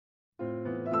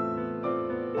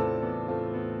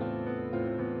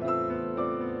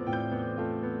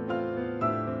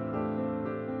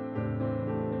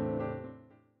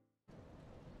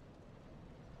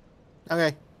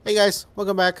Okay. Hey guys,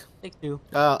 welcome back. Take two.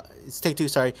 It's take two.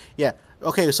 Sorry. Yeah.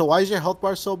 Okay. So why is your health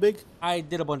bar so big? I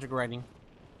did a bunch of grinding.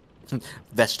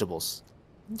 Vegetables.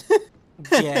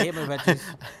 Yeah, I hate my veggies.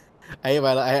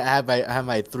 I have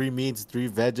my three meats, three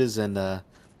veggies, and an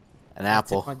I took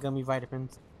apple. my gummy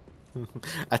vitamins.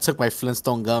 I took my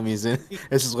Flintstone gummies, and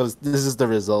this is the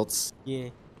results. Yeah.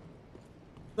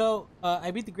 So,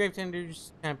 I beat the Grave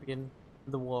Tenders champion,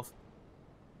 the wolf.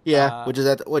 Yeah,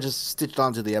 Uh, which is stitched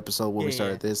onto the episode when we yeah,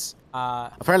 started this. yeah.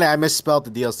 Apparently, I misspelled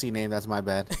the DLC name. That's my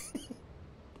bad.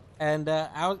 And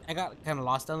I got kind of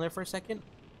lost down there for a second.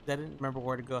 I didn't remember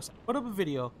where to go. So I put up a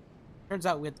video. Turns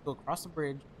out we had to go across the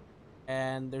bridge,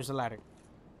 and there's a ladder.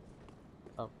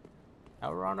 So,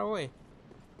 now we're on our way.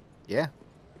 Yeah.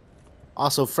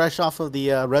 Also, fresh off of the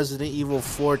Resident Evil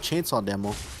 4 chainsaw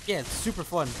demo. Yeah, it's super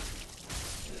fun.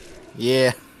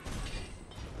 Yeah,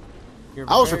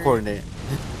 I was recording it.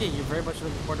 Yeah, you're very much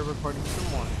looking forward to recording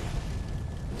some more.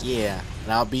 Yeah,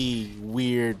 and I'll be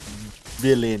weird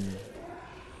villain,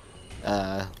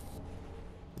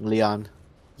 Leon.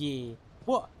 Yeah.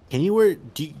 Well, Can you wear?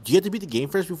 Do you have to beat the game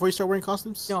first before you start wearing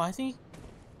costumes? no,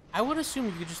 I would assume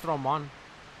you could just throw them on.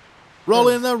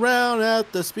 Rolling around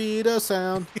at the speed of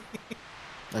sound.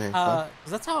 Okay. 'Cause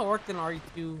that's how it worked in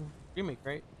RE2 remake,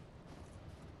 right?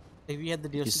 If you had the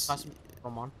DLC Yes. costume, you could throw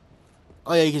them on.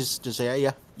 Oh yeah, you can just say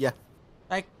yeah.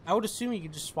 Like, I would assume you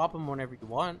could just swap them whenever you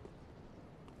want.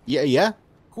 Yeah.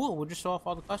 Cool, we'll just show off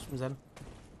all the costumes then.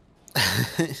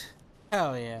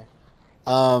 Hell yeah.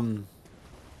 um,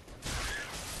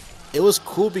 it was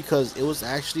cool because it was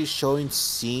actually showing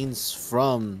scenes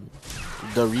from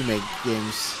the remake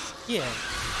games. Yeah.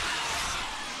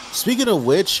 Speaking of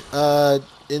which,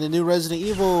 in the new Resident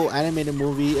Evil animated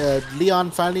movie,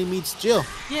 Leon finally meets Jill.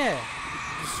 Yeah.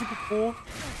 It's super cool.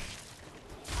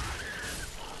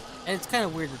 And it's kind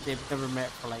of weird that they've never met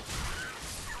for like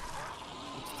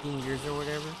 16 years or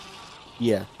whatever.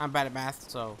 Yeah, I'm bad at math,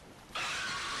 so.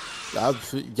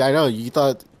 I know. You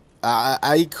thought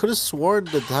I could have sworn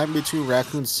the time between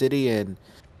Raccoon City and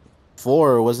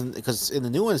 4 wasn't, because in the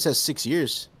new one it says 6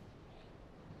 years.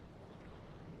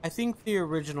 I think the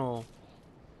original.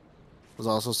 Was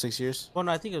also 6 years. Well,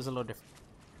 no, I think it was a little different.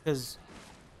 Because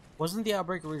wasn't the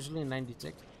outbreak originally in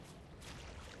 96?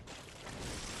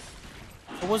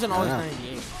 It wasn't always Yeah.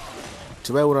 98.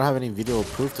 Too bad we don't have any video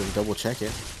proof to double check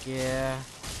it. Yeah.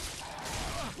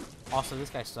 Also, this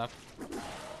guy sucked.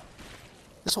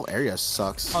 This whole area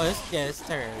sucks. Oh, it's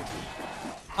terrible.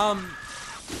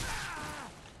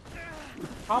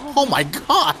 Probably Oh my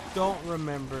god! don't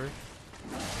remember.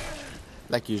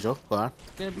 Like usual. Go on.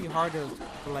 It's gonna be hard to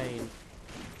explain.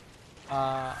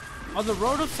 On the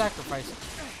road of sacrifice,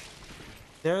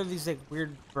 there are these like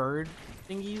weird bird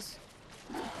thingies,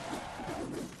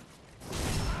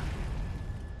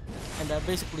 and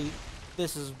basically,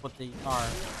 this is what they are.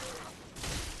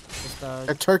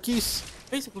 Just Turkeys?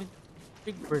 basically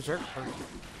big berserk birds.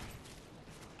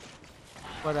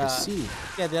 But I see.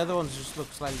 yeah, the other ones just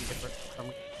look slightly different from.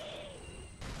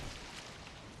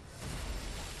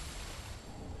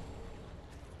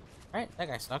 Alright, that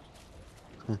guy sucked.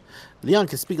 Leon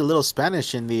can speak a little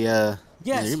Spanish in the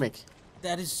Yes, remake.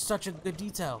 that is such a good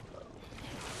detail.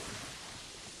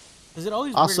 Because it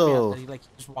always weirded me Also, out that he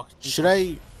just walks.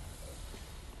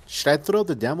 Should I throw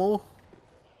the demo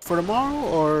for tomorrow,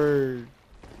 or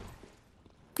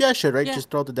yeah, I should, right? Yeah. Just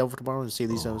throw out the demo for tomorrow and see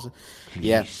these episodes. Please.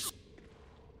 Yeah.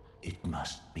 It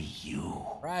must be you.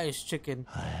 Rice chicken.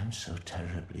 I am so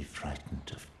terribly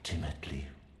frightened of timidly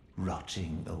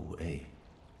rotting away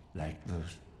like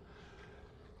those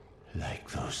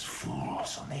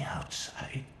fools on the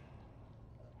outside.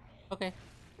 Okay.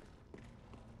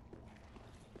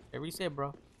 Whatever you say,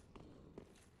 bro.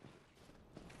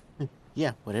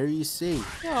 Yeah, whatever you say.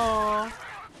 Aww.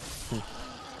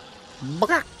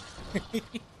 Baka!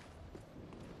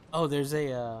 Oh, there's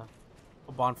a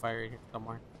bonfire here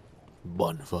somewhere.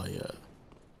 Bonfire.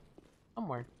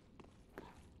 Somewhere.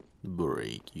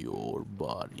 Break your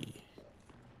body.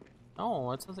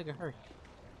 Oh, it sounds like a hurt.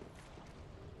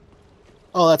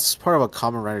 Oh, that's part of a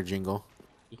Kamen Rider jingle.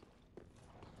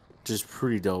 Which is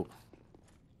pretty dope.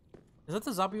 Is that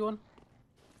the zombie one?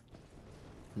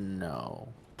 No.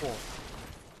 Cool.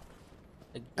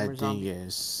 Like I gamer think zombie?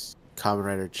 it's Kamen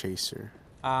Rider Chaser.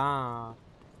 Ah,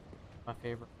 my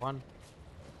favorite one.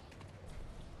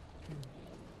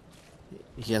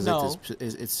 He has No. like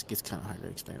this. It's kind of hard to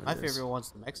explain. What My it is. favorite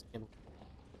one's the Mexican.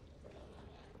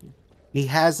 He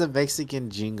has a Mexican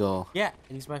jingle. Yeah,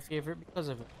 and he's my favorite because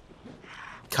of it.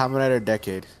 Kamen Rider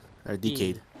Decade or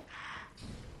Decade.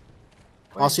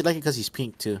 Also, you like it because he's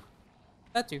pink too.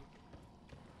 That too.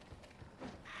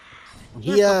 He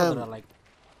There's a couple that I like.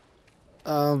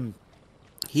 Um,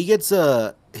 he gets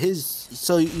his.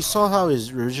 So you saw how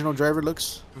his original driver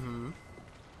looks. Mm-hmm.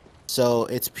 So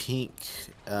it's pink.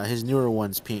 His newer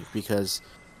one's pink because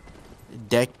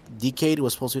Decade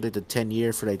was supposed to be like the 10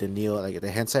 year for like the Neo, like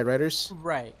the Hindsight Riders.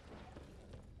 Right.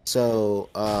 So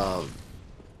Ow,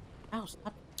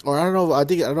 stop. or I don't know. I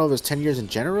don't know if it's 10 years in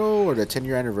general or the 10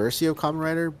 year anniversary of Kamen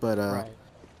Rider, but Right.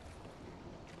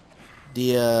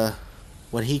 the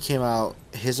when he came out,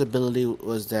 his ability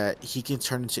was that he can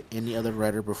turn into any other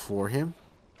rider before him,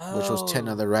 which was 10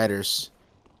 Oh. other riders.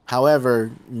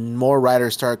 However, more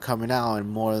riders started coming out and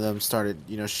more of them started,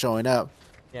 showing up.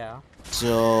 Yeah.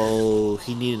 So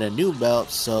he needed a new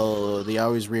belt, so they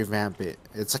always revamp it.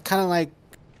 It's kind of like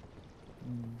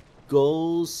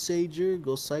Go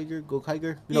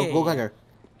Kiger? No, Yeah. Go Yeah. Kiger.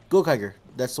 Go Kiger.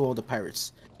 That's the one with the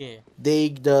pirates. Yeah.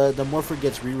 The Morpher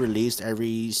gets re-released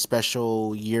every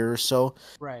special year or so,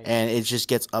 Right. and it just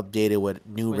gets updated with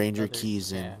new With Ranger other-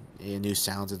 keys yeah. and new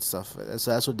sounds and stuff.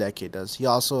 So that's what that kid does. He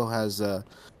also has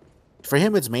for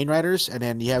him it's main riders, and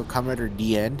then you have Kamen Rider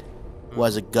D End, who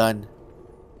has a gun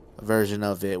version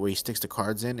of it where he sticks the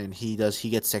cards in, and he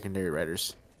gets secondary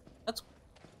riders. That's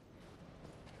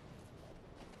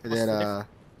And What's then the difference?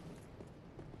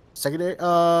 secondary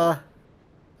how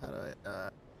do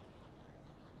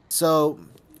so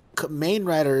main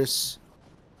riders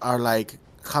are like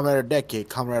Kamen Rider Decade,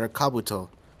 Kamen Rider Kabuto,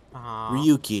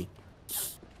 Ryuki.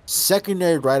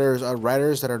 Secondary riders are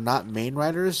riders that are not main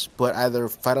riders, but either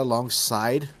fight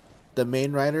alongside the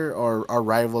main rider or are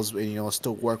rivals,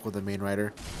 still work with the main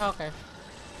rider. Okay.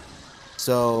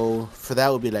 So for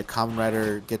that would be like Kamen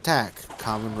Rider Attack,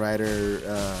 Kamen Rider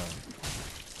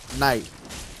Knight.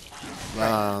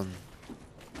 Right.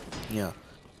 Yeah.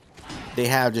 They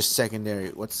have just secondary.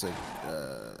 What's the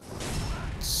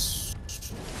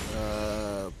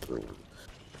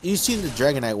you seen the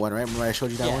Dragonite one, right? Remember I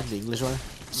showed you that Yeah. one, the English one?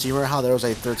 So you remember how there was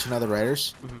like 13 other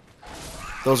riders? Mhm.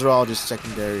 Those are all just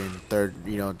secondary and third,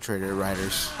 trader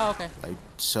riders. Oh, okay. Like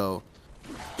so,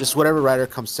 just whatever rider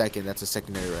comes second, that's a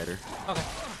secondary rider. Okay.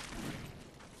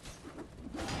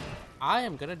 I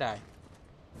am gonna die.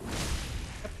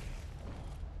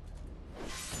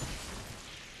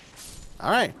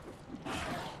 All right.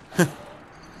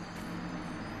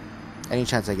 Any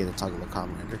chance I get to talk about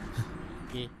Kamen Rider?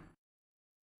 Yeah.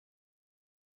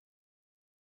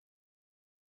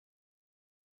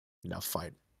 Now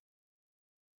fight,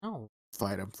 No.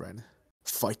 fight him, friend.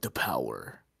 Fight the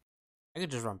power. I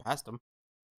could just run past him.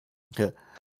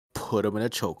 Put him in a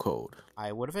chokehold.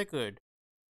 I would if I could.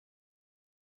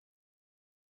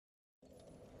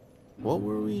 What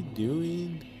were we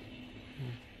doing?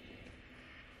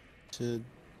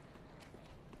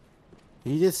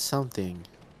 We did something.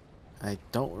 I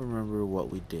don't remember what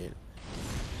we did.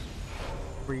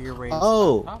 Rearrange.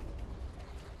 Oh. laptop?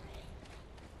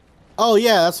 Oh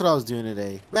yeah, that's what I was doing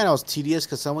today. Man, I was tedious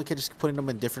because someone kept just putting them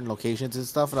in different locations and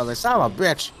stuff, and I was like, "Son of a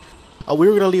bitch!" Oh, we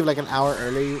were gonna leave like an hour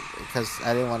early because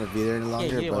I didn't want to be there any longer,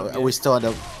 you didn't wanna but be we still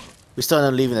ended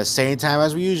up leaving the same time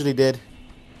as we usually did.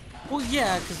 Well,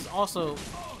 yeah, because also,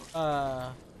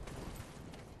 the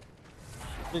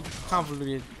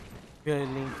convoluted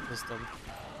billing system.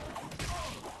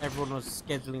 Everyone was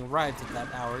scheduling rides at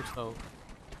that hour, so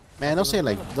Man,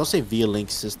 don't say via link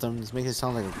systems. Make it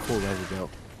sound like a cool rider belt.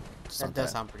 that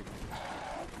does sound pretty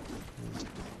cool.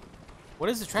 What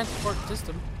is the transport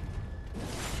system?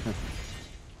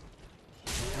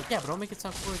 Yeah, but don't make it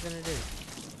sound cooler than it is.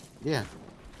 Yeah.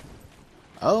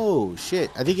 Oh shit!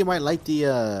 I think you might like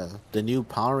the new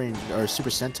Power Ranger or Super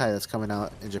Sentai that's coming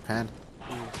out in Japan.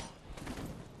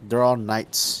 They're all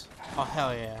knights, Oh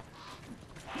hell yeah!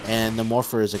 and the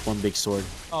Morpher is like one big sword.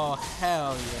 Oh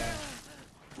hell yeah!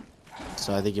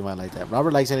 So I think you might like that.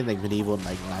 Robert likes anything like medieval,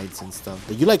 like knights and stuff.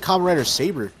 Like, you like Kamen Rider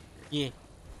Saber, Yeah.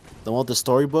 the one with the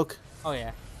storybook, Oh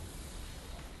yeah.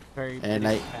 Very. And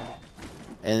pretty I- fan.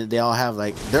 and they all have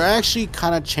like they're actually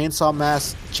kind of Chainsaw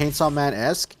Man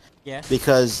esque Yeah.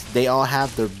 because they all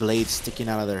have their blades sticking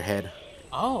out of their head.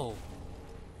 Oh,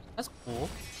 that's cool.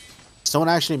 Someone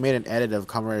actually made an edit of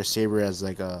Kamen Rider Saber as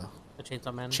like a The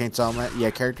Chainsaw Man. Chainsaw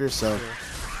Man, character. So Yeah.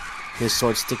 his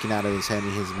sword sticking out of his head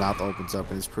and his mouth opens up,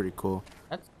 and it's pretty cool.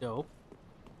 That's dope.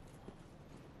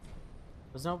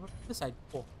 There's no this side.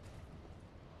 Cool.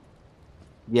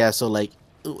 Yeah, so like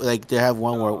they have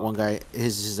one where one guy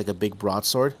his is like a big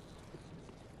broadsword.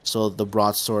 So the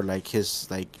broadsword, like his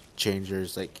like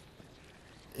changers, like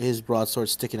his broadsword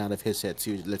sticking out of his head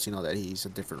too, lets you know that he's a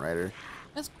different rider.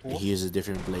 That's cool. He uses a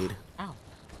different blade. Ow.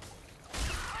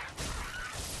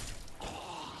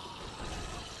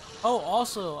 Oh,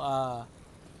 also,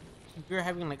 if you're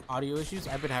having like audio issues,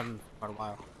 I've been having for quite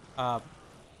a while.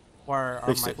 or our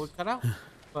Fix mic it. would cut out,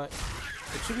 but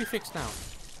it should be fixed now.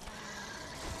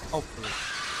 Hopefully.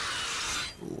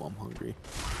 Ooh, I'm hungry.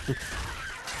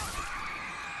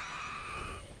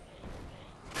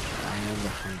 I am the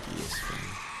hungriest thing.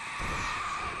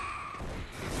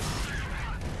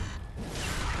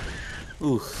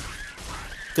 Ooh.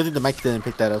 Good thing the mic didn't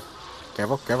pick that up.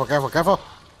 Careful, careful, careful, careful.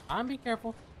 Be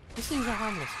careful. These things are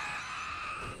harmless.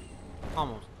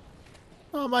 Almost.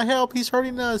 Oh, my help. He's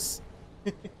hurting us.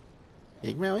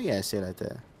 Hey, man, why you gotta say it like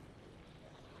that?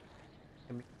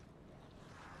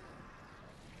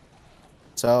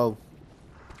 So,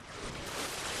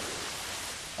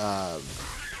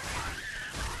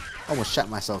 almost shot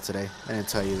myself today. I didn't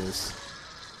tell you this.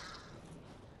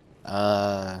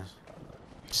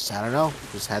 Just, I don't know.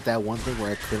 Just had that one thing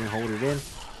where I couldn't hold it in.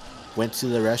 Went to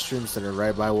the restrooms that are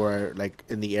right by where, like,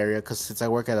 in the area. Cause since I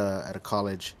work at a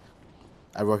college,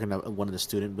 I work in one of the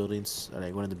student buildings, or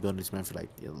like one of the buildings meant for like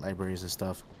libraries and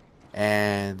stuff.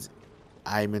 And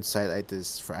I'm inside like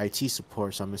this for IT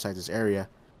support, so I'm inside this area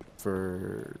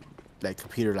for like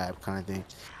computer lab kind of thing.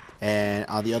 And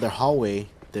on the other hallway,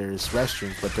 there's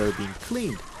restrooms, but they're being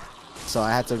cleaned. So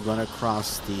I had to run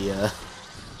across the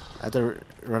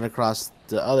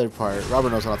other part. Robert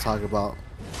knows what I'm talking about.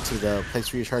 To the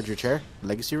place where you charge your chair,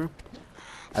 legacy room.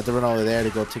 I had to run over there to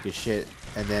go take a shit,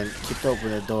 and then kicked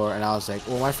open the door. And I was like,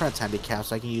 "Well, my friend's handicapped,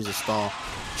 so I can use the stall."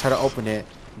 Try to open it.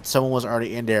 Someone was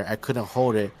already in there. I couldn't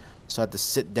hold it, so I had to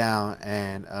sit down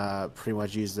and pretty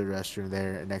much use the restroom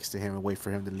there next to him and wait for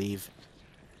him to leave.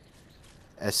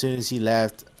 As soon as he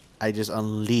left, I just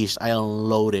unleashed. I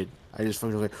unloaded. I just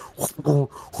fucking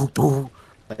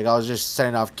like I was just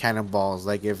setting off cannonballs.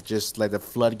 Like if just like the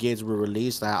floodgates were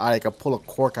released, I could pull a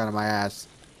cork out of my ass.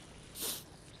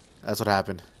 That's what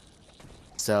happened.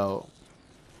 So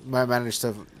I managed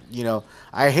to,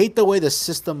 I hate the way the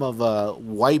system of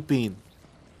wiping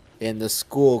in the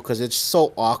school because it's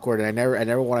so awkward, and I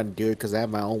never want to do it because I have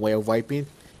my own way of wiping,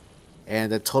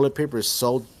 and the toilet paper is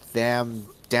so damn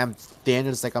thin.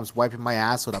 It's like I'm wiping my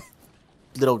ass with a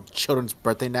little children's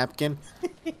birthday napkin.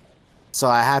 So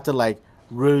I had to like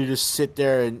really just sit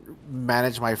there and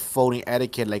manage my folding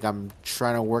etiquette, like I'm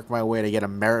trying to work my way to get a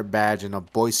merit badge and a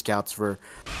Boy Scouts for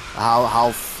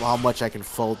how much I can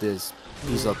fold this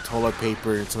piece of toilet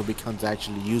paper until it becomes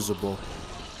actually usable.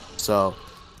 So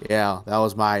yeah, that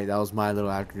was my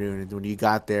little afternoon. And when you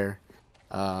got there,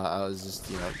 I was just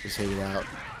just hanging out.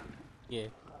 Yeah.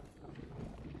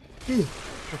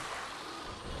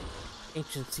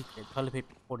 Ancient secret: toilet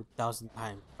paper 40,000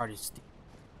 times hardest.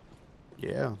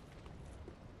 Yeah.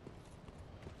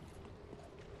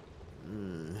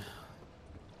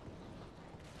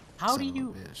 How do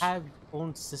you have your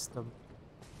own system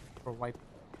for wiping?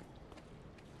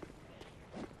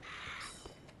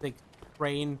 Like,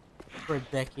 train for a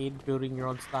decade building your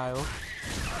own style.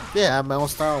 Yeah, I have my own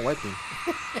style of wiping.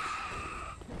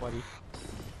 Buddy.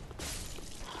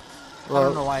 Well, I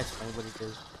don't know why it's funny, but it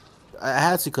is. I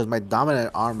had to because my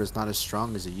dominant arm is not as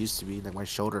strong as it used to be. Like my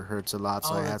shoulder hurts a lot,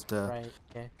 so I have to. Right.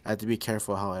 Okay. I have to be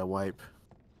careful how I wipe.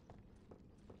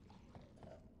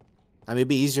 I mean, it'd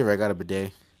be easier if I got a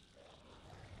bidet.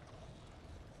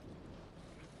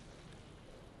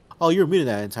 Oh, you were muted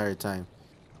that entire time.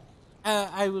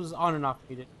 I was on and off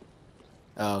muted.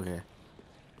 Oh, okay.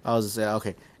 I was saying,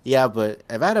 okay. Yeah, but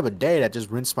if I had a bidet that just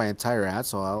rinsed my entire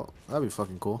asshole out, that'd be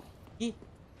fucking cool. Yeah.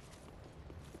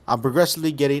 I'm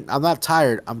progressively getting. I'm not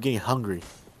tired. I'm getting hungry.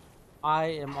 I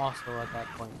am also at that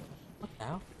point. What the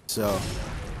hell? So,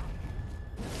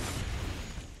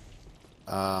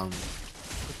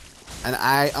 and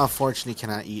I unfortunately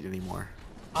cannot eat anymore.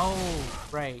 Oh,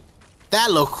 right.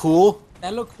 That looked cool.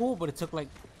 That looked cool, but it took like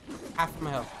half of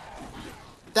my health.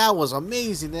 That was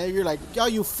amazing. There, you're like, yo,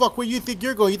 you fuck. Where you think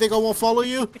you're going? You think I won't follow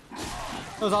you?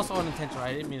 It was also unintentional.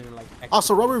 I didn't mean to like.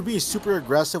 Also, Robert being super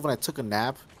aggressive when I took a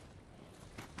nap.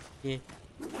 Yeah.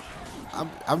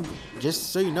 I'm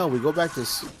just so you know, we go back to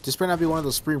this might not be one of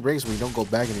those spring breaks where we don't go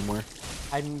back anymore.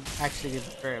 I'm actually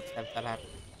very upset if that happened.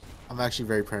 I'm actually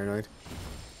very paranoid.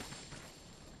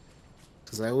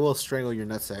 Because I will strangle your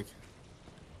nutsack.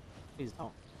 Please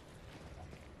don't.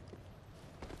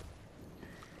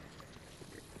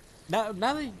 Now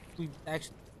that we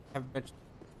actually have mentioned,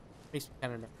 makes me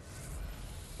kind of nervous.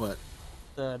 What?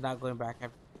 The not going back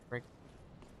after the break.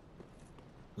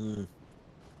 Mm.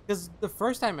 Because the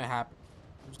first time it happened,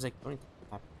 which was like the only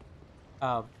time it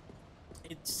happened,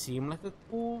 it seemed like a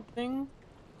cool thing,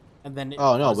 and then it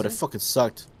Oh no, wasn't. but it fucking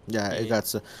sucked. Yeah, it got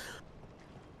so.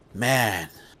 Man,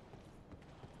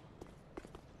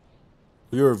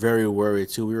 we were very worried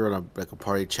too. We were on a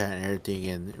party chat and everything,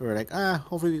 and we were like,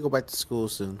 hopefully we go back to school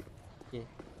soon. Yeah,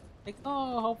 like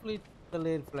hopefully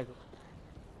lid for like.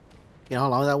 You know how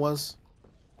long that was?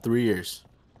 3 years.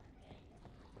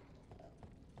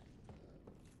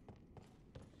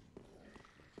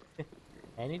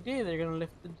 Any day they're gonna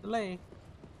lift the delay.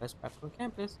 That's back on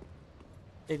campus.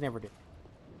 They never did.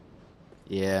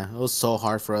 Yeah, it was so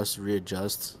hard for us to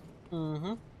readjust.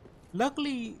 Mm-hmm.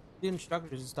 Luckily, the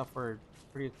instructors and stuff were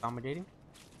pretty accommodating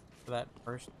for that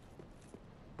first,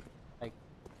 like,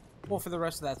 well, for the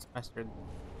rest of that semester,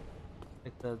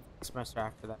 like the semester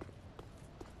after that.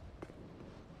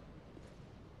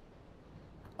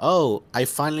 Oh, I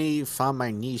finally found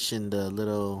my niche in the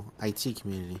little IT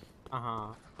community.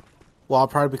 Uh-huh. Well,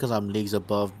 probably because I'm leagues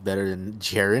above better than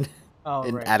Jaren Oh,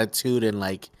 in right. attitude and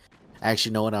like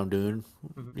actually know what I'm doing,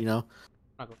 Mhm. you know?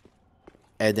 Okay.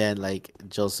 And then like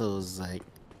Joseph was like,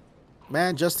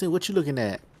 "Man, Justin, what you looking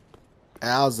at?"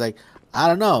 And I was like, "I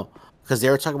don't know," because they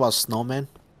were talking about snowmen,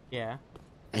 Yeah.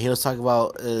 and he was talking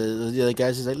about the other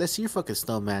guys. He's like, "Let's see your fucking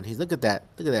snowman." He's look at that,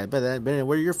 But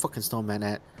where your fucking snowman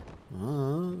at?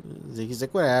 He's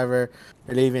like, whatever.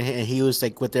 And even and he was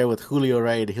like with there with Julio,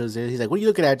 right? He's like, what are you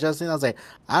looking at, Justin? I was like,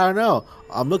 I don't know.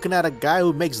 I'm looking at a guy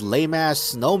who makes lame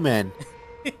ass snowmen.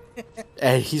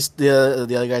 And he's the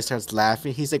other guy starts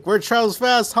laughing. He's like, we're Charles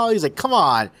Fast, huh? He's like, come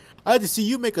on. I had to see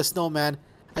you make a snowman.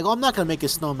 I go, I'm not gonna make a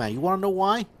snowman. You wanna know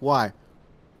why? Why?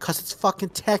 Cause it's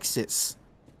fucking Texas.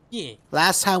 Yeah.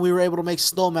 Last time we were able to make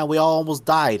snowman, we all almost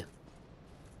died.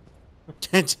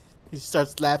 And he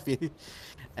starts laughing.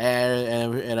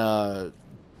 And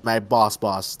my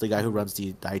boss, the guy who runs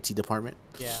the IT department,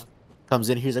 Yeah. comes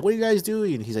in. He's like, "What are you guys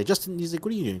doing?" And he's like, "Justin." He's like,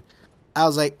 "What are you doing?" I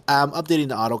was like, "I'm updating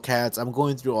the AutoCADs. I'm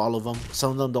going through all of them.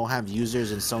 Some of them don't have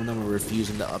users, and some of them are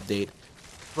refusing to update."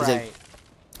 Right.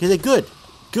 He's like, "Good,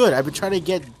 good. I've been trying to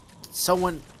get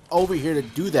someone over here to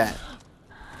do that."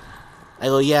 I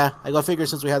go, "Yeah." I go, "I figure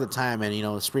since we have the time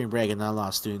and spring break and not a lot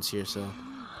of students here, so."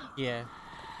 Yeah.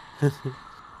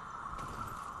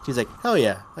 He's like, "Hell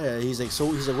yeah, hell yeah." He's like,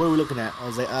 "What are we looking at?" I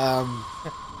was like,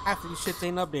 Half of these shits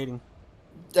ain't updating.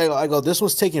 I go, this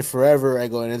one's taking forever. I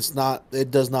go, and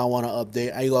it does not want to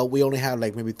update. I go, we only have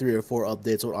like maybe 3 or 4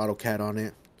 updates with AutoCAD on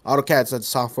it. AutoCAD's that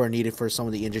software needed for some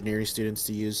of the engineering students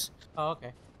to use. Oh,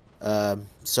 okay.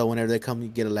 So whenever they come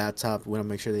get a laptop, we want to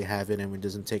make sure they have it and it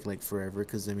doesn't take like forever.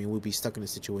 Because I mean, we'll be stuck in a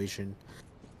situation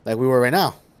like we were right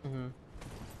now. Mm-hmm.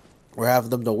 We're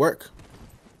having them to work,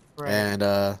 Right.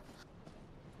 and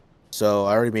so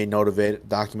I already made note of it,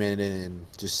 documented it, and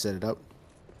just set it up.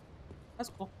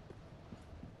 That's cool.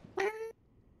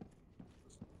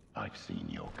 I've seen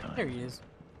your kind. There he is.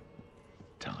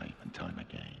 Time and time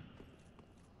again.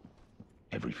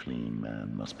 Every fleeing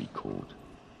man must be caught.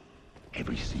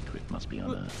 Every secret must be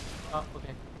unearthed. Oh,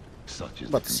 okay. Such is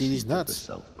About the to see these conceit of the nuts.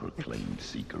 self-proclaimed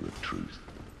seeker of truth.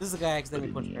 This is the guy I But accidentally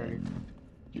in pushed the earlier. end,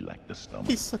 you lack the stomach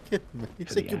He's sucking. He's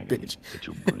for like the a agony bitch. that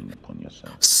you'll bring upon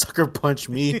yourself. Sucker punch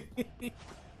me.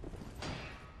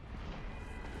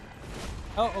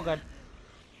 Oh god.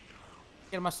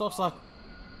 Get my soul suck.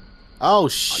 Oh I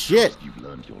shit! trust you've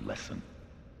learned your lesson.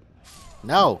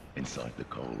 No. Inside the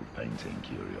cold, painting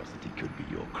curiosity could be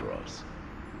your cross.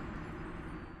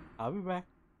 I'll be back.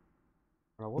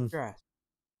 I'll whoop your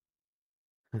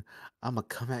ass. I'ma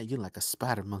come at you like a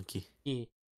spider monkey. Yeah.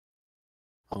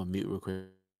 I'm gonna mute real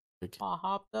quick. I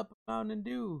hopped up a Mountain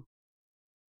Dew.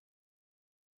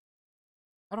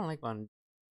 I don't like Mountain Dew.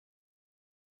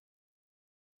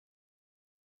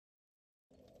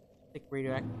 Thick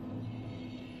radioactive.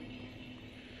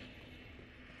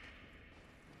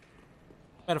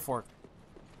 Metaphor.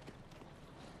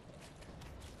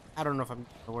 I don't know if I'm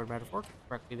using the word metaphor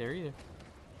correctly there either.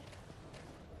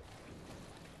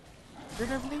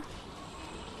 Figuratively?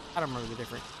 I don't remember the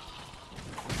difference.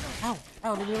 Ow!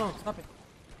 Ow, leave me alone. Stop it.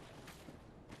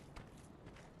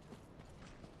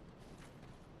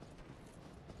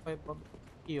 Wait, bump.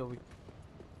 Over.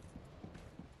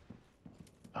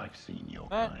 I've seen your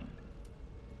What? kind.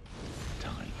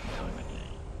 Time and time again.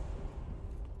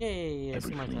 Yeah,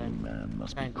 Every see my fleeing time. man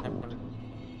must be Time, caught.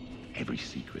 time. Every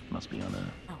secret must be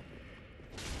unearthed. Ow.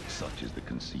 Such is the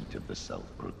conceit of the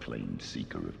self-proclaimed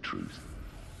seeker of truth.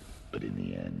 But in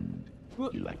the end,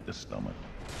 What? you lack the stomach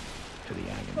for the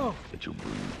agony Oh. that you'll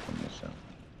bring upon yourself.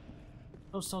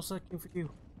 No soul sucking for you.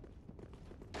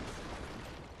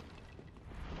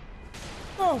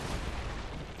 Oh!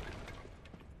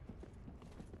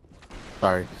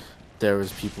 Sorry, there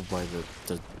was people by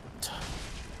the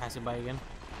Passing by again.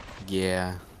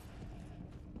 yeah.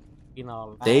 You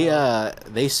know.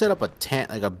 They set up a tent,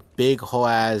 like a big whole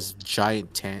ass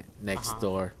giant tent next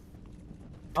door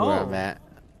to where I'm Oh. at,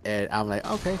 and I'm like,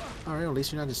 okay, all right, at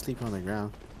least you're not just sleeping on the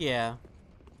ground. Yeah.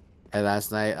 And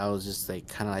last night I was just like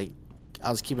kind of like I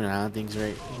was keeping an eye on things,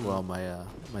 right? While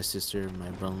my sister, my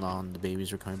brother-in-law, and the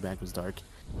babies were coming back. It was dark.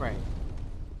 Right.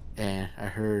 And I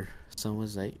heard someone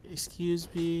was like, "Excuse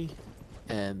me,"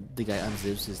 and the guy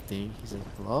unzips his thing. He's like,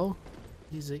 "Hello."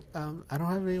 He's like, I don't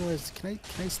have anywhere. Can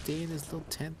I stay in this little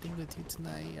tent thing with you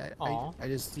tonight? I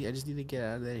just need to get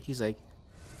out of there. He's like,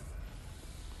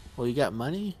 well, you got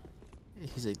money?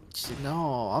 He's like, no,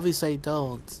 obviously I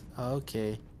don't. Oh,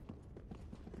 okay.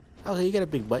 Okay, you got a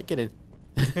big butt. Get in.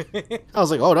 I was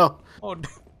like, oh no. Oh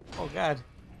God.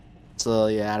 So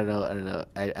yeah, I don't know.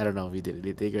 I don't know if he did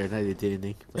anything or not. He did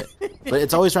anything, but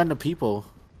it's always random people.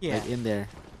 Yeah. Like in there.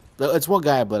 It's one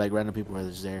guy, but like random people are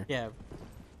just there. Yeah.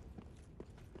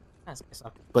 That's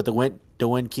suck. But the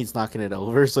wind keeps knocking it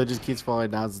over, so it just keeps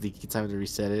falling down. So he keeps having to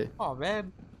reset it. Oh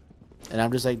man. And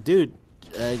I'm just like, dude,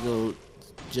 I go,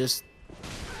 just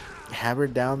hammer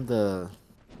down the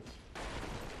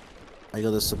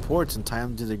supports and tie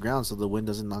them to the ground so the wind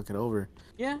doesn't knock it over.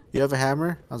 Yeah. You have a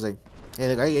hammer? I was like, hey,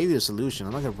 look, I gave you a solution.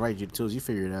 I'm not gonna provide you the tools. You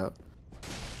figure it out.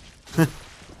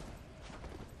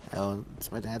 Oh,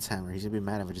 it's my dad's hammer. He's gonna be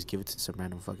mad if I just give it to some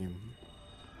random fucking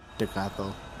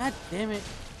Decato. God damn it.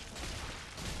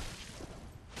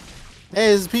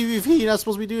 Hey, this is PvP. You're not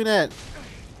supposed to be doing that.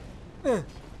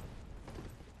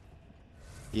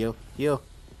 Yo.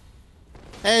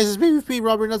 Hey, this is PvP,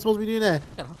 Robert. You're not supposed to be doing that.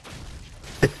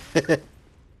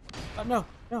 No.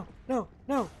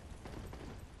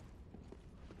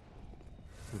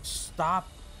 Stop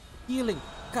healing.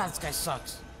 God, this guy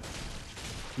sucks.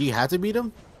 You have to beat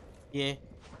him? Yeah.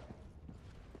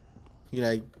 You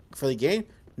like for the game?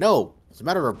 No, it's a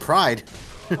matter of pride.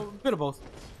 A bit of both.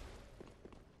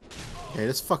 Hey,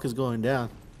 this fuck is going down.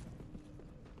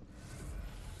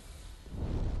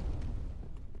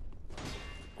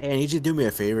 Hey, I need you to do me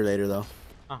a favor later, though.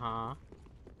 Uh-huh. I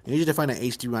need you to find an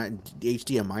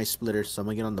HDMI splitter, so I'm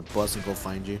gonna get on the bus and go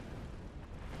find you.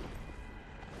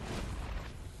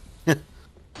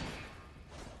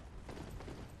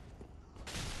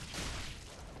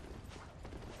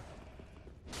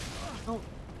 Oh,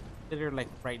 they're like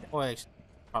right. Oh, actually,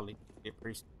 probably get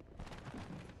pretty.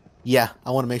 Yeah, I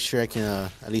want to make sure I can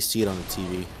at least see it on the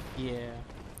TV. Yeah.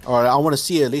 Or I want to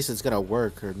see at least it's gonna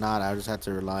work or not. I just have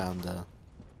to rely on the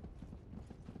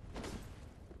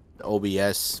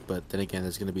OBS, but then again,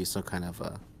 there's gonna be some kind of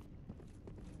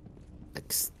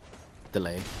like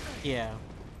delay. Yeah.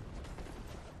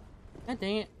 God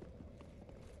dang it.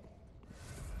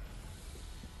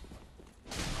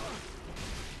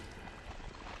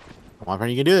 Come on,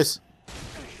 friend, you can do this.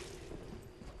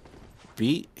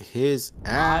 Beat his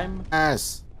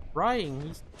ass. Trying.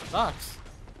 He sucks.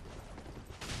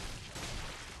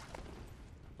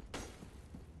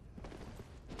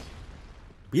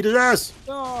 Beat his ass.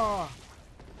 Oh.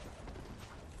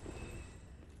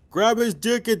 Grab his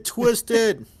dick and twist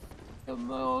it.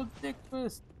 Come on, dick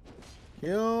twist.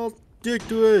 Yo, dick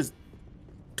twist.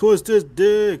 Twist his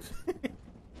dick.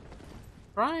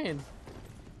 Brian.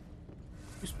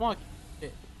 You smart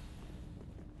shit.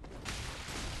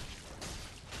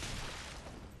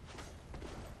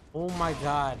 Oh my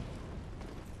god.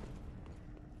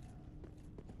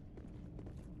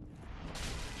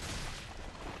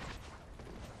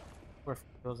 Where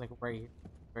feels like right here.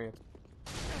 Right up.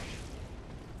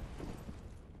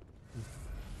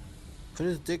 Put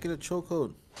his dick in a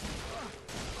chokehold.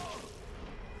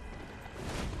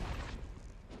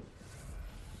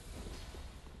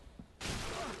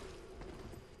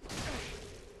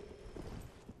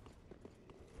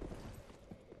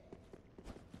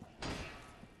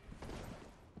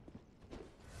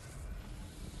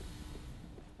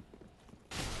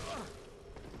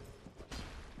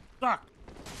 Suck.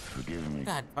 Forgive me,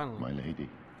 God, finally. my lady.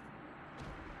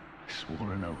 I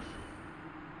swore an oath.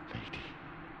 Lady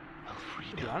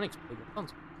Dude, Elfrida. unexpected.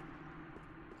 Sounds.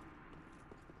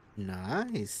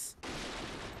 Nice.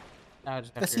 Now I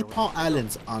just have Let's to see figure out Paul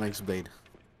Allen's Onyx Blade.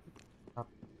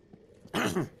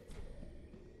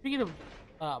 Speaking of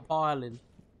Paul Allen,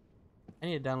 I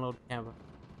need to download Canva.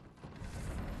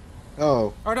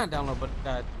 Oh. Or not download,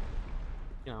 but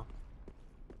you know,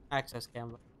 access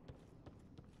Canva.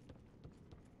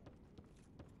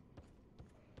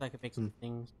 So I could make some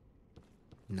things.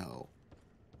 No.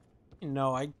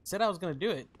 No, I said I was gonna do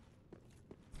it.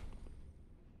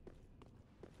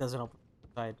 Doesn't open the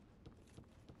side.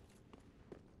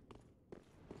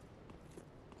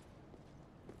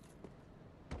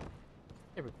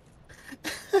 There we go.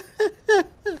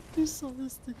 You're so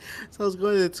mystic. So I was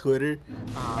going to Twitter.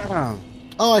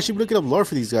 Oh, I should be looking up lore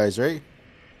for these guys, right?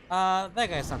 That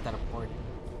guy's not that important.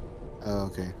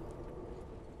 Oh, okay.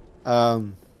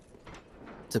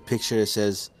 It's a picture that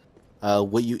says,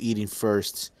 "What you eating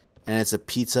first? and it's a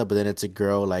pizza, but then it's a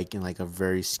girl like in like a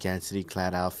very scantily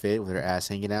clad outfit with her ass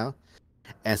hanging out,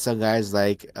 and some guy's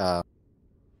like,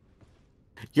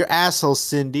 "Your asshole,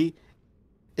 Cindy.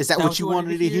 Is that what you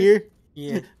wanted to hear?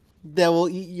 Yeah. That will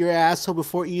eat your asshole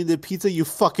before eating the pizza, you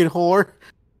fucking whore."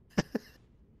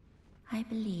 I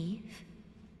believe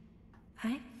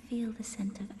I feel the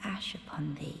scent of ash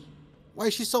upon thee. Why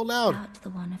is she so loud? Art the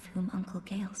one of whom Uncle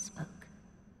Gale spoke,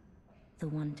 the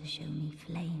one to show me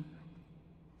flame.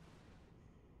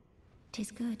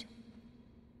 'Tis good.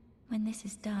 When this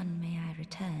is done, may I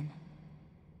return.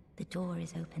 The door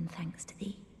is open thanks to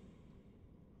thee.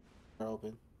 They're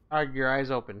open. Are your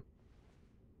eyes open?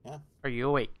 Yeah. Are you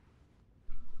awake?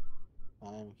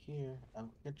 I'm here.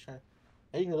 I'm gonna try.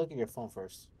 Hey, you can look at your phone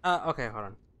first. Okay, hold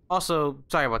on. Also,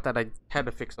 sorry about that. I had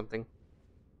to fix something.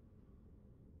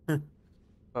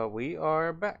 But we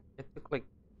are back. It took like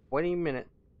 20 minutes.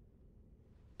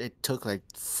 It took like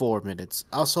 4 minutes.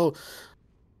 Also,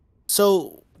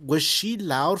 so was she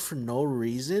loud for no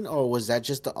reason, or was that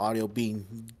just the audio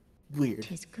being weird?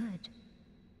 'Tis good.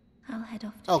 I'll head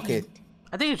off to Okay. paint.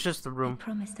 I think it's just the I room.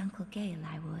 promised Uncle Gale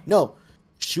I would. No,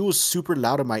 she was super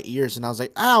loud in my ears, and I was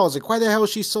like, "Ow!" I was like, "Why the hell is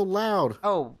she so loud?"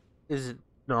 Oh, is it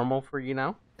normal for you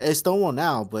now? It's normal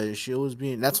now, but she was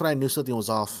being. That's when I knew something was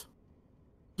off.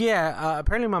 Yeah,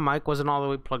 apparently my mic wasn't all the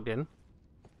way plugged in.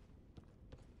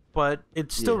 But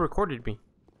it still recorded me.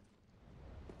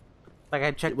 Like,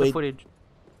 I checked the Wait. footage.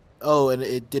 Oh, and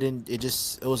it didn't. It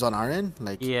was on our end.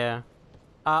 Like, Yeah.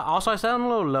 Also, I sound a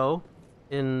little low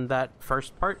in that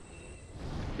first part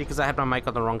because I had my mic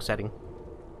on the wrong setting.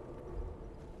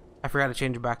 I forgot to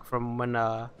change it back from when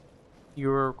you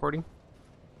were recording.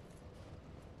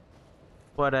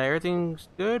 But everything's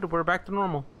good. We're back to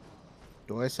normal.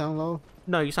 do I sound low?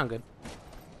 No, you sound good.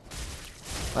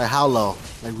 Like how low?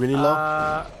 Like really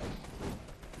low?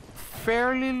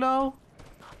 Fairly low.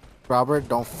 Robert,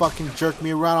 don't fucking jerk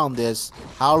me around on this.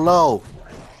 How low?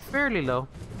 Fairly low.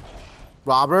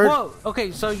 Robert? Whoa.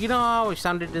 Okay, so you know how it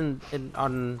sounded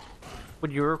on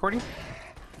when you were recording?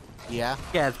 Yeah.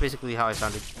 Yeah, it's basically how I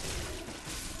sounded.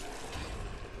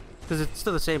 Because it's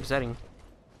still the same setting.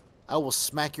 I will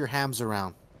smack your hams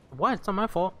around. What? It's not my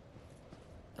fault.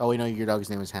 Oh, wait, no, your dog's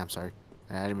name is Ham. Sorry,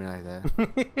 I didn't mean like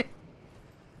that.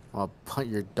 I'll punt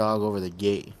your dog over the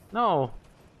gate. No.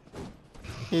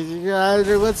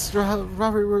 What's wrong,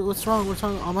 Robert? What's wrong? What's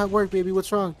wrong? I'm at work, baby.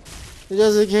 What's wrong? It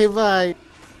just came by.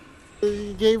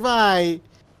 He came by.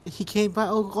 He came by.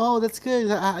 Oh, that's good.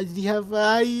 Do you have?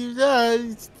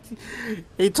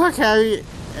 He took Harry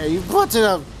and he punted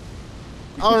him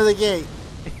over the gate.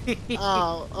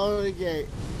 Oh, over the gate.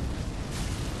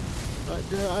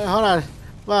 Hold on.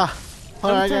 Wow.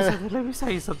 Hold on. Let me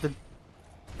tell you something.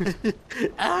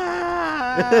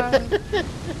 Ah!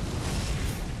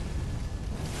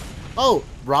 Oh,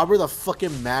 Robert the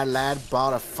fucking mad lad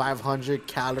bought a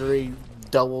 500-calorie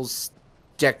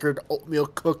double-deckered oatmeal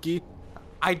cookie.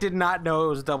 I did not know it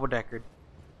was double deckered.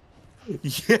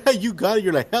 Yeah, you got it.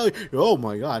 You're like, hell, oh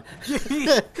my god.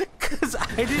 Because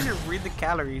I didn't read the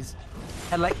calories,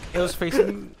 and like it was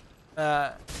facing,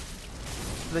 like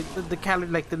the calorie,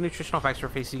 like the nutritional facts were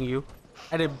facing you,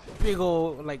 and then big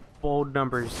old like bold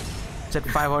numbers said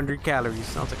 500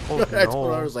 calories. I was like, oh no. That's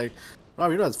what I was like,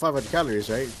 Rob, you know it's 500 calories,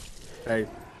 right? Right.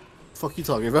 Fuck you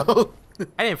talking about?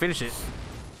 I didn't finish it.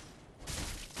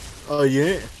 Oh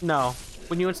yeah. No.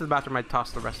 When you went to the bathroom, I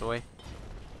tossed the rest away.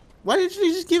 Why didn't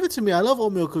you just give it to me? I love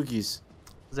oatmeal cookies.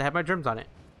 Because I had my germs on it.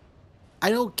 I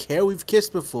don't care. We've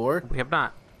kissed before. We have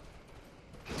not.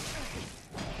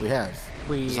 We have.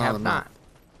 We Just have on the not.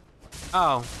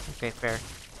 Oh, okay, fair.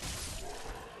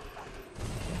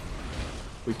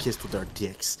 We kissed with our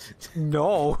dicks.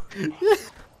 No.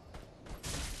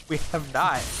 We have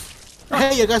not.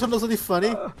 Hey, you guys want to know something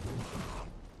funny?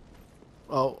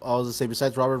 Oh, I was gonna say,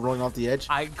 besides Robert rolling off the edge,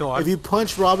 I go on. if you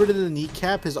punch Robert in the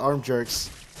kneecap, his arm jerks.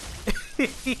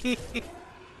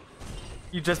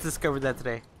 You just discovered that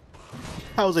today.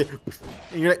 I was like,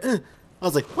 and you're like, I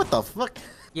was like, what the fuck?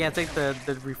 Yeah, it's like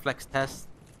the reflex test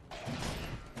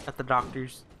at the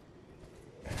doctors.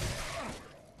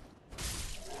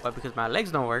 But because my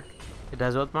legs don't work, it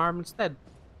does it with my arm instead.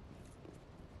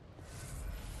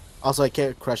 Also, I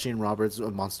kept crushing Robert's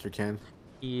monster can.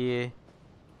 Yeah.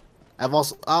 I've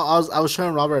also, I was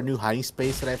showing Robert a new hiding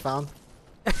space that I found.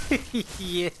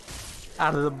 Yeah.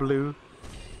 Out of the blue.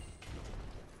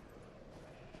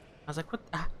 I was like, what?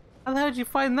 How the hell did you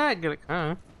find that? You're like,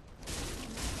 huh?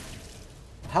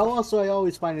 How else do I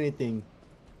always find anything?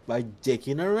 By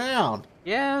dicking around.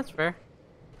 Yeah, that's fair.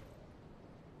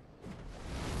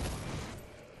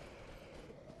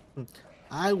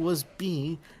 I was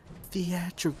being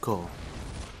theatrical.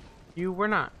 You were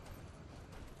not.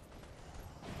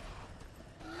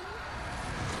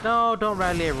 No, don't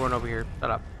rally everyone over here.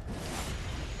 Shut up.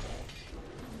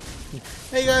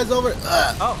 Hey guys, over.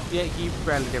 Oh, yeah, he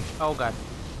rallied him. Oh, God.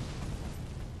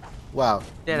 Wow,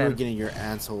 Dead you were end. getting your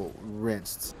asshole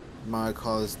rinsed. My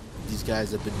calls these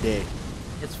guys a bidet.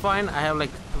 It's fine. I have like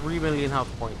 3 million health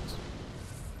points.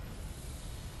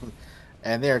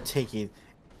 And they are taking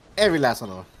every last one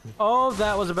of them. Oh,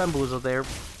 that was a bamboozle. They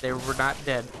were not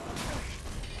dead.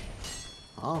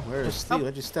 Oh, where's Steve?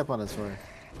 Why'd you step on us for? I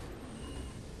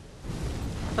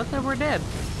thought they were dead.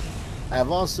 I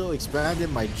have also expanded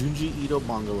my Junji Ito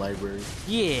manga library.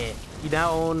 Yeah, you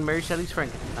now own Mary Shelley's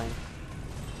Frankenstein.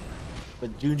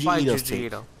 But Junji By Ito's Junji take.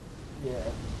 Ito. Yeah.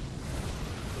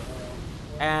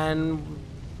 And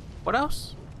what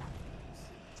else?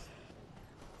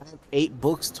 I have 8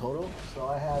 books total. So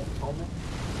I have Tolman.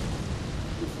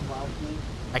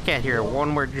 I can't hear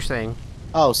one word you're saying.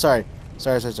 Oh, sorry.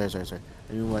 Sorry.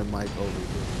 I mean my mic over here.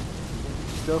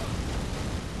 Still?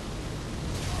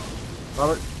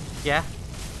 Robert? Yeah?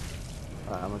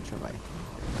 I'm gonna turn my...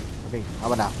 Okay,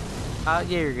 how about now?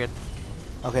 Yeah, you're good.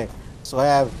 Okay, so I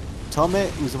have Tome,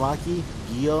 Uzumaki,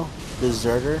 Gyo,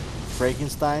 Deserter,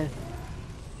 Frankenstein,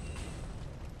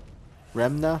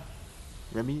 Remina,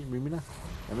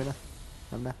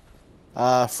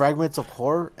 Fragments of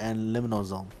Horror, and Liminal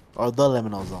Zone. Or The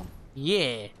Liminal Zone.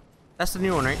 Yeah. That's the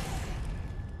new one, right?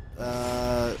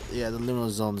 Yeah, the Liminal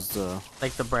Zone's the...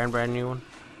 Like the brand new one?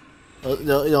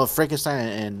 Frankenstein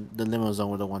and the Liminal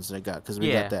Zone were the ones that I got. Because we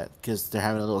Yeah. got that. Because they're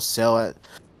having a little sale at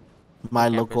my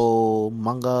Campus. local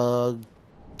manga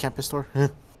campus store.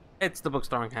 It's the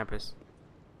bookstore on campus.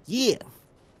 Yeah.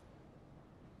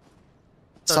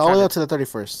 So So all the way try up to the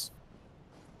 31st.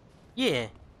 Yeah.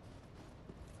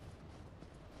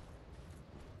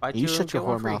 Buy You two shut and your get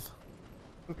one whore free. mouth.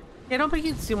 Yeah, don't make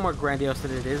it seem more grandiose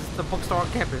than it is. It's the bookstore on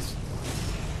campus.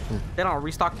 They don't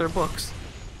restock their books.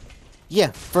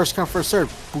 Yeah, first come, first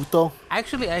serve, puto.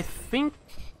 Actually, I think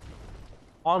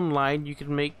online you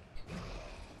can make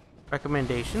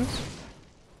recommendations.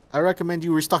 I recommend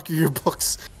you restock your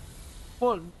books.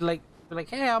 Well, like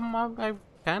hey, I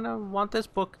kind of want this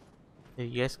book.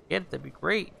 If you guys get it, that'd be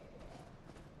great.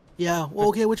 Yeah, well,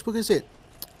 okay, which book is it?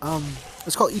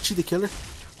 It's called Ichi the Killer.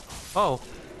 Oh.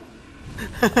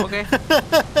 Okay.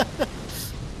 Did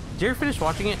you ever finish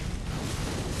watching it?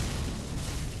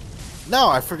 No,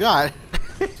 I forgot.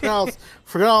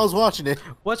 forgot I was watching it.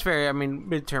 What's fair? I mean,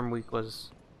 midterm week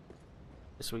was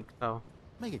this week, so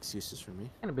Make excuses for me.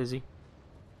 kind of busy.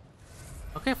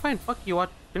 Okay, fine. Fuck you.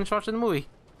 Finish watching the movie.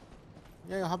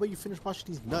 Yeah, how about you finish watching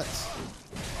these nuts?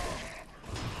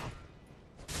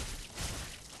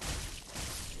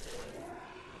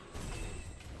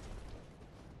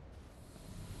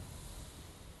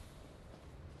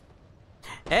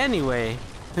 Anyway,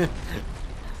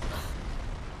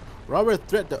 Robert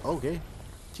threatened. Okay,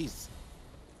 jeez.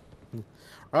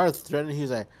 Robert threatened.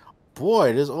 He's like,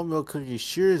 "Boy, this oatmeal cookie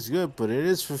sure is good, but it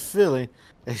is fulfilling."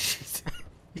 And she's,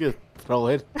 you throw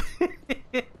it.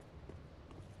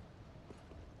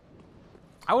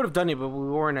 I would have done it, but we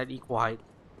weren't at equal height.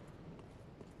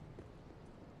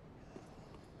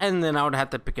 And then I would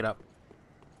have to pick it up.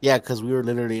 Yeah, because we were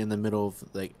literally in the middle of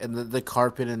like, and the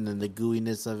carpet and then the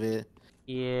gooiness of it.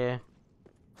 Yeah.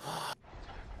 I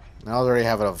was already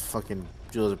having a fucking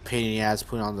just a pain in the ass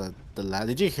putting on the lab.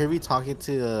 Did you hear me talking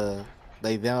to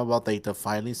like them about like the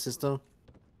filing system?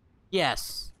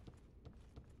 Yes.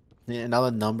 Yeah, and all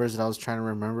the numbers that I was trying to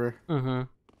remember. Mm-hmm.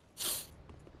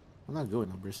 I'm not good with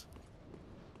numbers.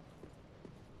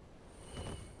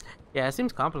 Yeah, it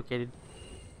seems complicated.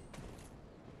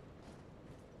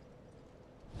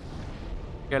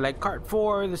 You're like, cart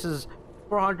 4, this is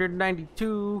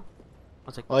 492. I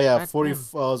was like, Oh yeah, God 40. damn.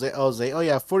 I was like, oh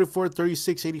yeah, 44,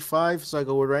 36, 85. So I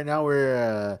go, well, right now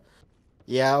we're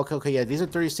yeah, okay, yeah. These are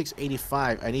 36,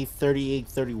 85. I need 38,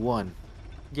 31.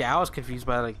 Yeah, I was confused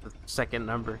by like the second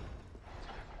number.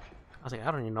 I was like,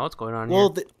 I don't even know what's going on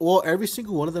Well, here. well, every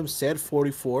single one of them said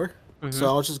 44. So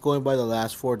I was just going by the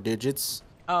last 4 digits.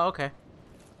 Oh, okay.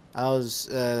 I was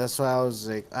that's why I was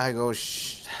like, I go,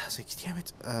 shh. I was like, damn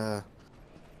it.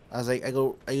 I was like, I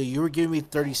go, you were giving me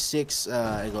 36.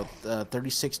 I go,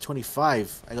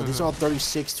 36.25. I go, these are all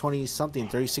 36.20 something,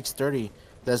 36.30.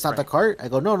 That's not the cart. I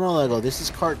go, no. I go, this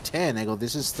is cart 10. I go,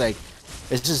 this is like,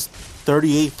 it's just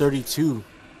 38.32.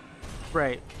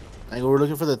 Right. I go, we're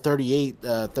looking for the 38.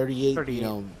 38. 38. You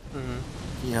know,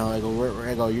 Mm-hmm. I go,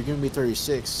 I go, you're giving me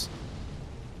 36.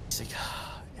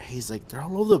 He's like, they're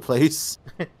all over the place.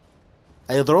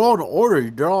 They're all in order.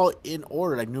 They're all in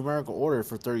order, like numerical order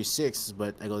for 36.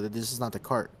 But I go, this is not the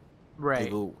cart. I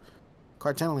Right. go,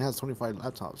 cart 10 only has 25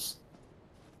 laptops.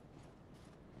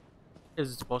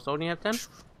 Is it supposed to only have 10?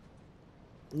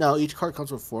 No, each card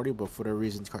comes with 40, but for the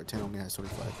reason card 10 only has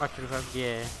 25.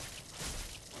 Yeah.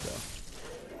 So.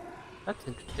 That's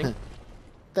interesting.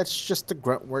 That's just the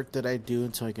grunt work that I do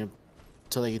until they can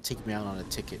take me out on a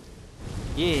ticket.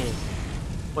 Yeah.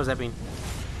 What does that mean?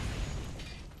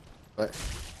 What?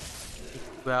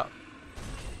 Well,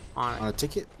 On a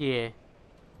ticket? Yeah.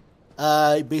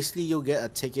 Basically you'll get a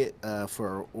ticket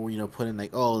for, or put in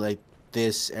like, oh, like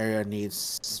this area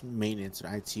needs maintenance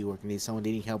or IT work, needs someone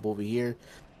needing help over here,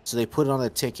 so they put it on the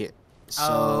ticket.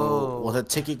 So when the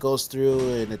ticket goes through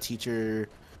and the teacher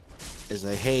is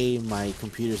like, hey, my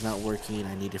computer's not working,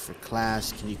 I need it for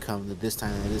class, can you come to this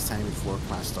time and this time before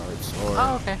class starts,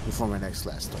 or before my next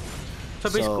class starts? So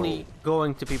basically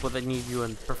going to people that need you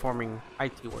and performing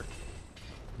IT work.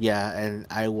 Yeah, and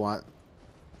I want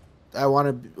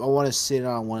to sit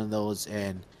on one of those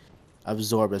and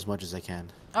absorb as much as I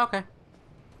can. Okay.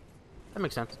 That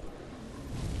makes sense.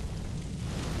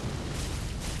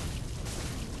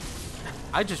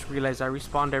 I just realized I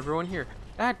respawned everyone here.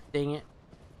 God dang it.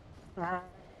 I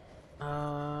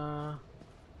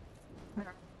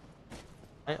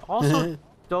also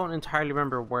don't entirely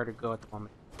remember where to go at the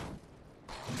moment.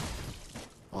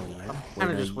 Oh yeah. I'm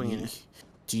kind of just winging it.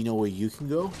 Do you know where you can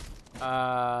go?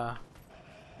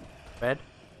 Bed.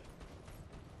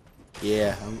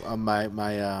 Yeah, my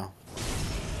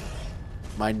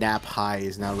nap high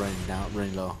is now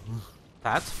running low.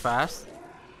 That's fast.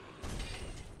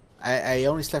 I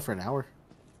only slept for an hour.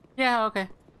 Yeah. Okay.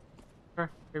 Sure.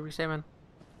 Whatever you say, man.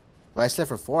 If I slept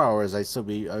for 4 hours, I'd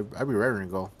be ready to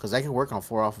go because I can work on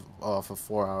off of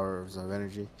 4 hours of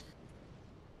energy.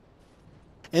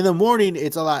 In the morning,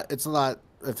 it's a lot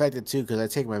effective too because I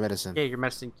take my medicine. Yeah, your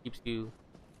medicine keeps you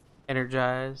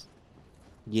energized.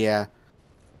 Yeah.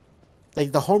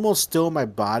 Like the hormone's still in my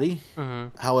body.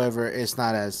 Mm-hmm. However, it's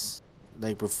not as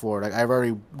like before. Like I've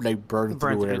already like burned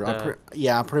through whatever.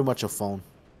 I'm pretty much a phone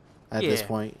at this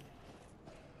point.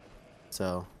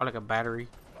 So. Or like a battery.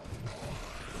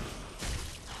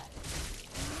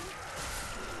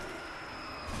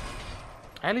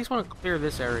 I at least want to clear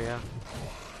this area.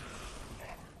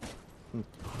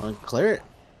 Want to clear it?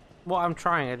 Well, I'm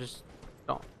trying. I just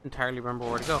don't entirely remember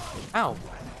where to go. Ow.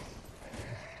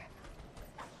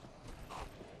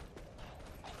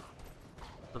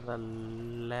 To the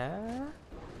left?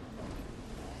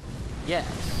 Yes.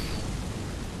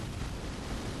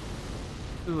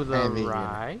 To the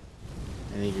right?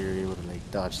 I think you're able to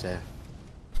like dodge that.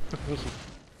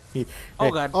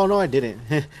 Oh god. Oh no, I didn't.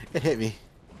 It hit me.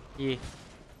 Yeah.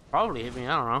 Probably hit me.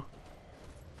 I don't know.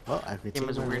 Well, I can take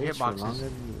my weird for hitboxes. longer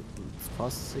as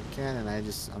fast as I can, and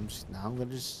I'm gonna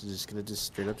just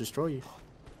straight up destroy you.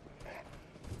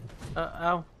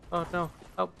 Ow. Oh no.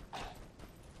 Oh.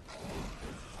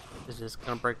 Is this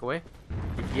gonna break away?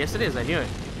 Yes, it is. I knew it.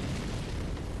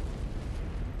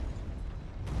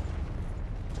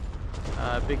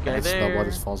 Big guy there. Snowball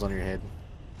just falls on your head.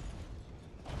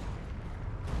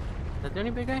 Is that the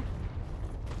only big guy?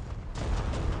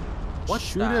 What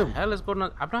Shoot the him. hell is going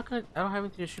on? I don't have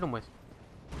anything to shoot him with.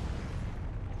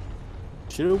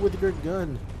 Shoot him with your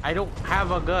gun. I don't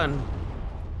have a gun.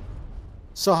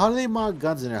 So how do they mod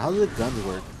guns in there? How do the guns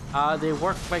work? They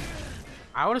work like,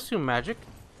 I would assume magic.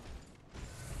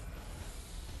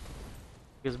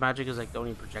 Because magic is like the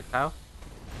only projectile.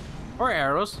 Or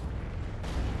arrows.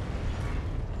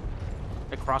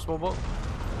 Like crossbow bolt.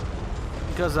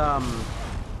 Because,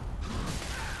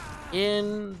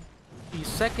 in the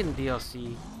second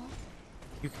DLC,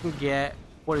 you can get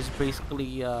what is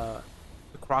basically, the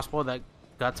crossbow that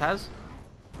Guts has.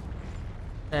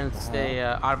 And it's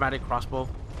the automatic crossbow.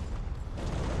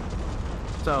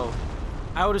 So,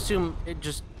 I would assume it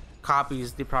just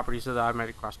copies the properties of the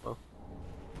automatic crossbow.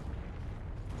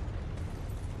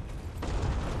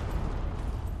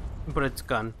 But it's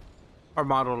gun. Or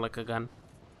modeled like a gun.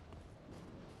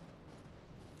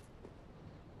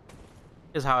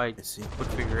 Is how I would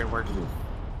figure it works.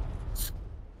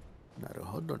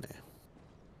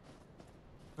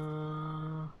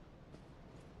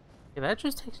 Yeah, that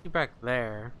just takes you back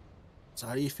there. So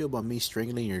how do you feel about me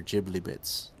strangling your Ghibli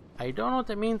bits? I don't know what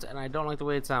that means, and I don't like the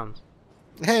way it sounds.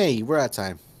 Hey, we're out of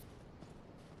time.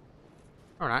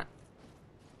 No, we're not.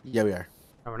 Yeah, we are.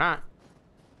 No, we're not.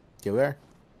 Yeah, we are.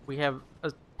 We have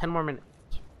 10 more minutes.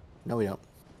 No, we don't.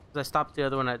 'Cause I stopped the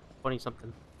other one at 20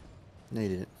 something. No, you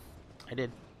didn't. I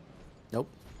did. Nope.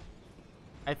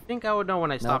 I think I would know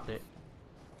when I stopped it.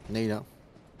 No, you don't.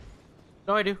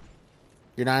 No, I do.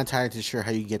 You're not entirely sure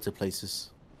how you get to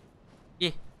places.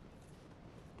 Yeah.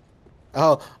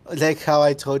 Oh, like how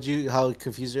I told you how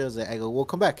confused I was. Like, I go, well,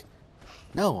 come back.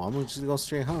 No, I'm just going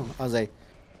straight home. I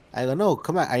go, no,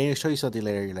 come back. I need to show you something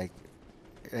later. You're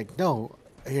like, no,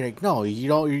 You're like, no, you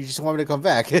don't. You just want me to come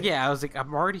back. Yeah, I was like,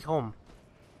 I'm already home.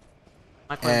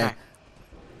 I'm not coming And back.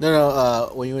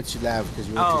 no. When you went to lab because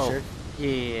you went to shirt.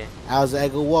 Yeah. I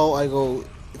go, whoa. I go,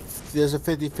 there's a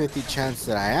 50-50 chance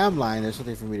that I am lying. There's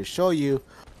something for me to show you,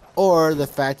 or the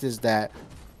fact is that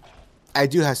I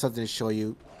do have something to show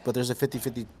you, but there's a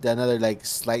 50-50, another like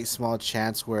slight small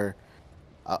chance where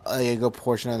a good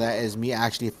portion of that is me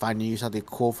actually finding you something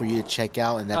cool for you to check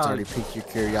out, and that's already piqued your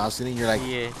curiosity. And you're like,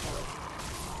 yeah.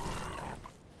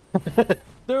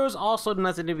 There was also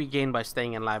nothing to be gained by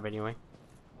staying in lab anyway.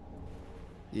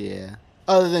 yeah.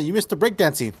 Other than you missed the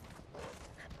breakdancing.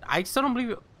 I still don't believe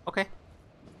it. Okay.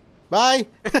 Bye.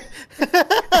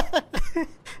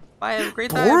 Bye. Have a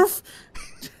great time. Dwarf?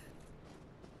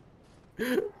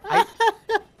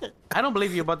 I don't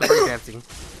believe you about the breakdancing.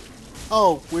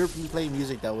 Oh, we were playing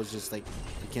music that was just like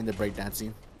akin to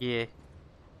breakdancing. Yeah.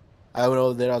 I went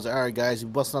over there. I was like, all right, guys, you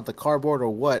busting out the cardboard or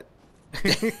what?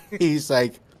 He's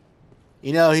like,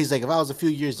 he's like, if I was a few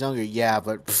years younger, yeah,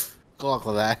 but good luck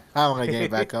with that. I'm going to get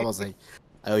it back up. I was like,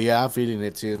 oh, yeah, I'm feeling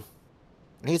it too.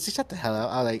 And he's like, shut the hell up.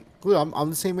 I was like, dude, I'm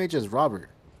the same age as Robert.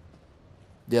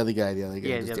 The other guy.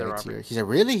 Yeah, the other Robert. He said,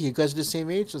 really? You guys are the same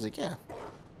age? I was like, yeah.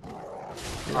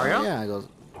 Are you? Yeah, I goes,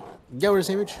 yeah, we're the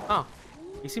same age. Oh,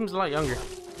 he seems a lot younger.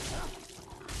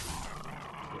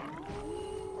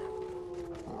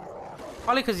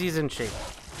 Probably because he's in shape.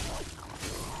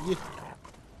 Yeah.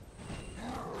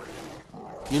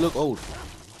 You look old.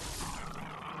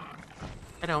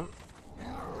 I don't.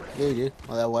 Yeah, you did.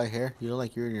 All that white hair. You look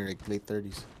like you're in your like late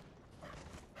 30s.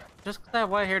 Just because I have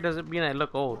white hair doesn't mean I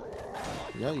look old.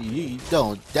 Yeah, you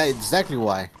don't. That's exactly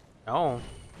why. No.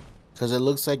 Because it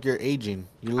looks like you're aging.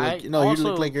 You look, you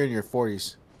look like you're in your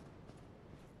 40s.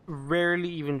 Rarely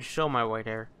even show my white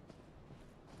hair.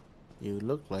 You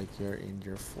look like you're in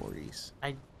your 40s.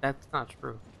 That's not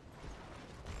true.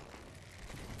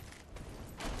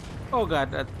 Oh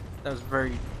god, that was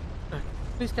very.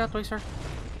 Please get out the way, sir.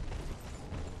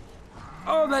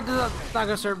 Oh, that's not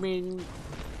gonna serve me any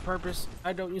purpose.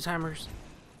 I don't use hammers.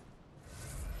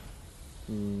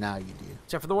 Now you do.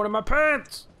 Except for the one in my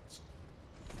pants.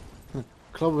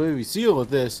 Club baby seal with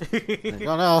this. Like,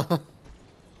 oh no.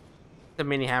 The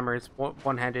mini hammer is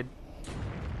one-handed.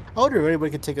 I wonder if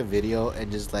anybody could take a video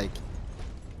and just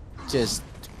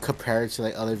compare it to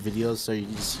like other videos, so you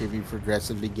can just hear me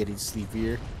progressively getting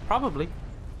sleepier. Probably.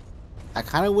 I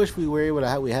kind of wish we were able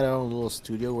to we had our own little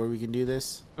studio where we can do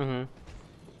this. Mm-hmm.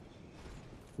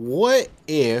 What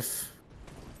if?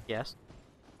 Yes.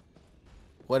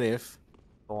 What if?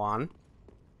 Go on.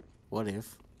 What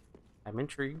if? I'm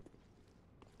intrigued.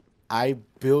 I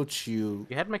built you.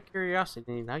 You had my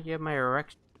curiosity, now you have my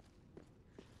erection.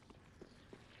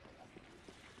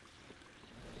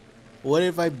 What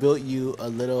if I built you a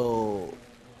little?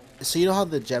 So you know how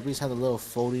the Japanese have the little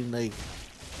folding like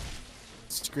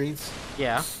screens?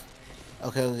 Yeah.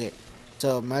 Okay.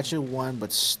 So imagine one,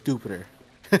 but stupider.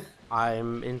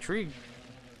 I'm intrigued.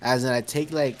 As in,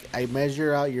 I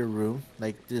measure out your room,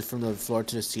 like from the floor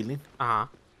to the ceiling. Uh-huh.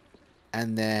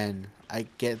 And then I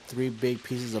get 3 big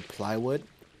pieces of plywood.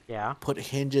 Yeah. Put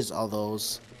hinges on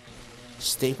those.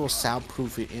 Staple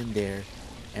soundproof it in there,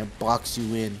 and box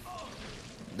you in,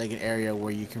 like an area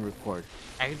where you can record.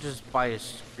 I could just buy a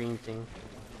screen thing.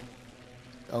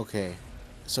 Okay,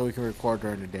 so we can record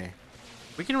during the day.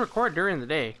 We can record during the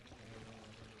day.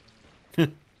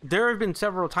 There have been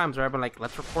several times where I've been like,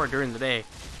 let's record during the day.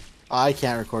 I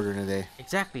can't record during the day.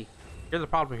 Exactly. You're the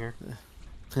problem here.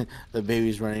 The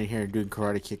baby's running here and doing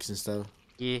karate kicks and stuff.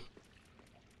 Yeah.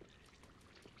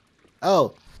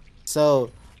 Oh,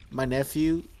 so my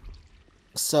nephew.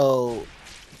 So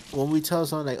when we tell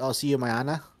someone like, "Oh, see you,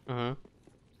 mañana,"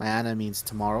 mañana means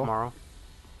tomorrow.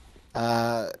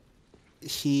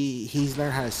 He's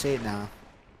learned how to say it now.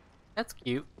 That's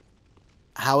cute.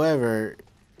 However,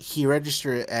 he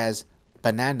registered it as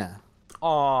banana.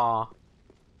 Aw.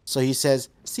 So he says,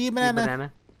 "See you, banana."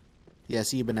 Banana. Yeah,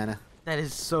 see you, banana. That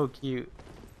is so cute.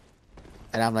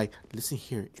 And I'm like, listen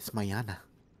here, it's mañana.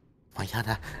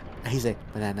 Mañana. And he's like,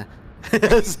 banana. I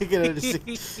was like,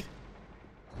 Reminds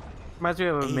me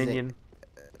of a minion.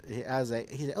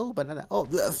 Like, he's like, oh, banana. Oh,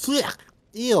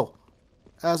 ew.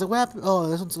 I was like, what happened? Oh,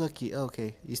 this one's lucky.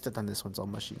 Okay, you stepped on this one, it's all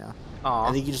mushy now. Aw.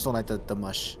 I think you just don't like the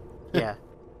mush. Yeah.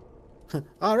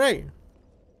 All right.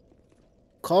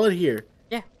 Call it here.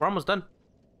 Yeah, we're almost done.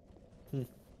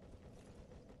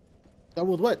 Done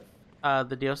with what?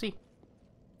 The DLC.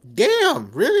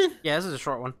 Damn, really? Yeah, this is a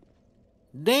short one.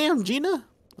 Damn, Gina.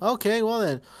 Okay, well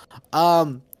then.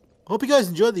 Hope you guys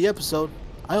enjoyed the episode.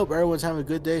 I hope everyone's having a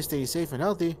good day, staying safe and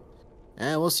healthy.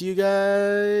 And we'll see you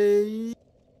guys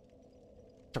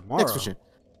Tomorrow. next mission.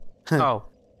 Oh.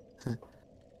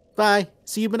 Bye.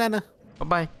 See you, banana.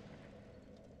 Bye-bye.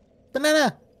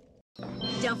 Banana.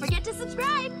 Don't forget to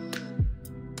subscribe.